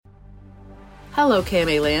Hello,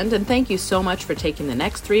 KMA Land, and thank you so much for taking the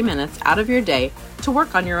next 3 minutes out of your day to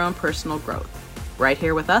work on your own personal growth, right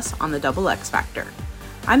here with us on the Double X Factor.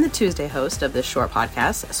 I'm the Tuesday host of this short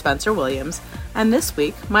podcast, Spencer Williams, and this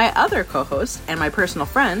week, my other co-host and my personal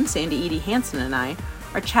friend, Sandy Edie Hansen, and I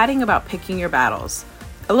are chatting about picking your battles.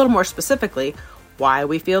 A little more specifically, why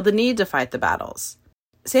we feel the need to fight the battles.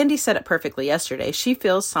 Sandy said it perfectly yesterday. She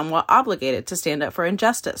feels somewhat obligated to stand up for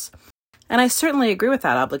injustice. And I certainly agree with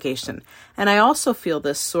that obligation. And I also feel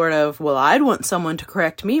this sort of, well, I'd want someone to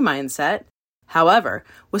correct me mindset. However,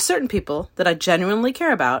 with certain people that I genuinely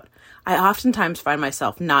care about, I oftentimes find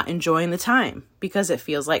myself not enjoying the time because it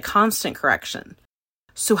feels like constant correction.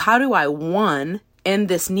 So how do I, 1, end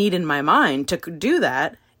this need in my mind to do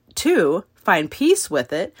that, 2, find peace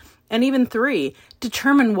with it, and even 3,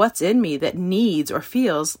 determine what's in me that needs or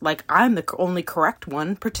feels like I'm the only correct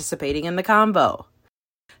one participating in the combo?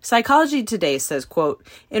 Psychology Today says, quote,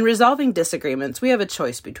 "In resolving disagreements, we have a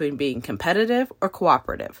choice between being competitive or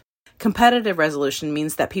cooperative. Competitive resolution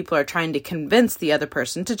means that people are trying to convince the other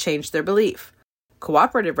person to change their belief.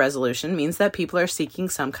 Cooperative resolution means that people are seeking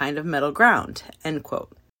some kind of middle ground," end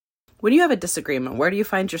quote. When you have a disagreement, where do you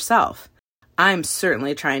find yourself? I'm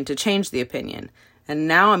certainly trying to change the opinion, and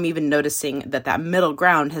now I'm even noticing that middle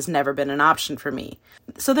ground has never been an option for me.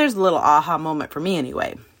 So there's a little aha moment for me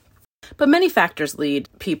anyway. But many factors lead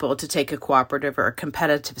people to take a cooperative or a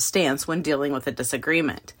competitive stance when dealing with a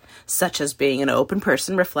disagreement, such as being an open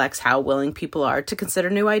person reflects how willing people are to consider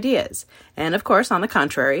new ideas. And of course, on the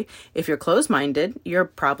contrary, if you're closed-minded, you're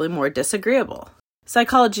probably more disagreeable.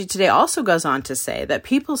 Psychology Today also goes on to say that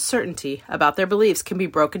people's certainty about their beliefs can be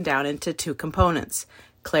broken down into 2 components,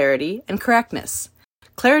 clarity and correctness.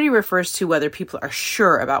 Clarity refers to whether people are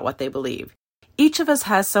sure about what they believe. Each of us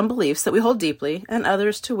has some beliefs that we hold deeply and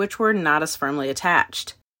others to which we're not as firmly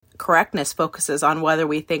attached. Correctness focuses on whether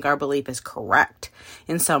we think our belief is correct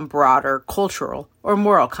in some broader cultural or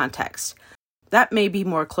moral context. That may be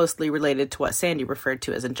more closely related to what Sandy referred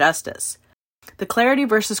to as injustice. The clarity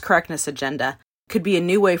versus correctness agenda could be a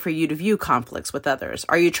new way for you to view conflicts with others.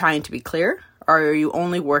 Are you trying to be clear, or are you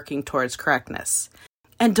only working towards correctness?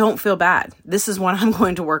 And don't feel bad. This is what I'm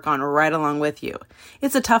going to work on right along with you.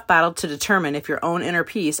 It's a tough battle to determine if your own inner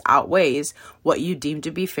peace outweighs what you deem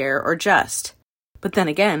to be fair or just. But then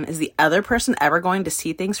again, is the other person ever going to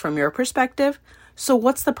see things from your perspective? So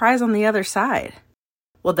what's the prize on the other side?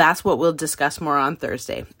 Well, that's what we'll discuss more on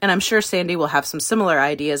Thursday. And I'm sure Sandy will have some similar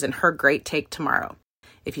ideas in her great take tomorrow.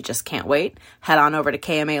 If you just can't wait, head on over to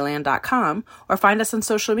kmaland.com or find us on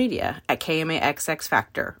social media at KMAXX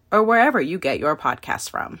Factor or wherever you get your podcasts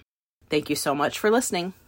from. Thank you so much for listening.